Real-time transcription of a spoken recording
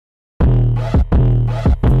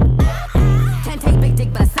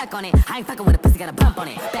back on it. I ain't fucking with a pussy, got a bump on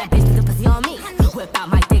it. Bad bitch, put the pussy on me. Whip out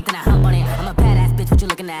my dick, then I hump on it. I'm a badass bitch, what you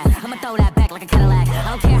looking at? I'ma throw that back like a Cadillac. I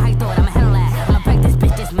don't care how you throw it, I'ma handle that. I'ma break this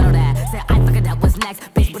bitch, dismantle that. Said I fuck it up, what's next?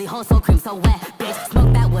 Bitch, booty hole so cream, so wet. Bitch,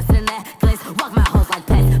 smoke that, what's in that? Glitz, walk my hoes like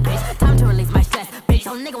pets. Bitch, time to release my stress. Bitch,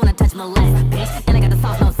 your nigga wanna touch my legs. Bitch, and I got the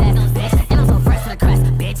sauce, no sass. Bitch, and I'm so fresh to the crest.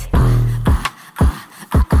 Bitch,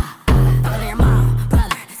 fucking your mom,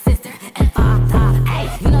 brother, sister, and father. Hey,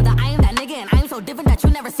 you know that I am that nigga, and I am so different that you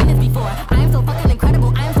never seen this before. I am so fucking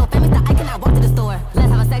incredible, I am so famous that I cannot walk to the store.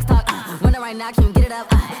 Let's have a sex talk, winner right now, can you get it up?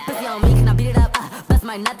 Pussy on me, can I beat it up? Bust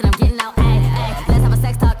my nut, then I'm getting out. Hey, hey, let's have a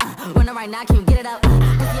sex talk, winner right now, can you get it up?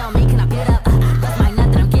 Pussy on me, can I beat it up? Bust my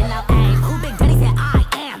nut, then I'm getting out. Hey, who Big Daddy said I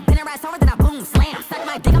am? Been a rat summer, then I boom, slam. Suck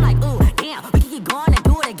my dick, I'm like, ooh, damn. We can keep going and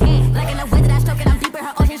do it again. Like in the way that I stroke it, I'm deep in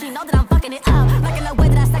her ocean, she know that I'm fucking it up. Like in the way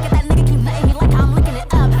that I suck it, that nigga keep letting me like I'm licking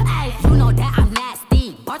it up. Hey, you know that I'm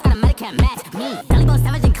nasty. Bars got a medic, can't match me. Delli Boe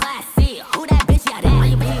savage in class C. Who that bitch, yeah, that. Why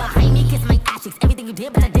you bitch behind me, kiss my ass cheeks. Everything you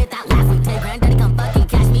did, but I did that last week. Tell your granddaddy come fucking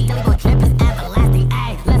catch me. Delli Boe trip is everlasting.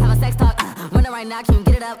 Ay, let's have a sex talk. Winner right now, can you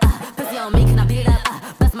get it up? Pussy on me, can I beat it up?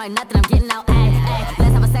 Bust my nut, then I'm getting out. Ay, ay,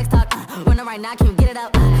 let's have a sex talk. Winner right now, can you get it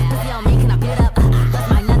up? Pussy on me, can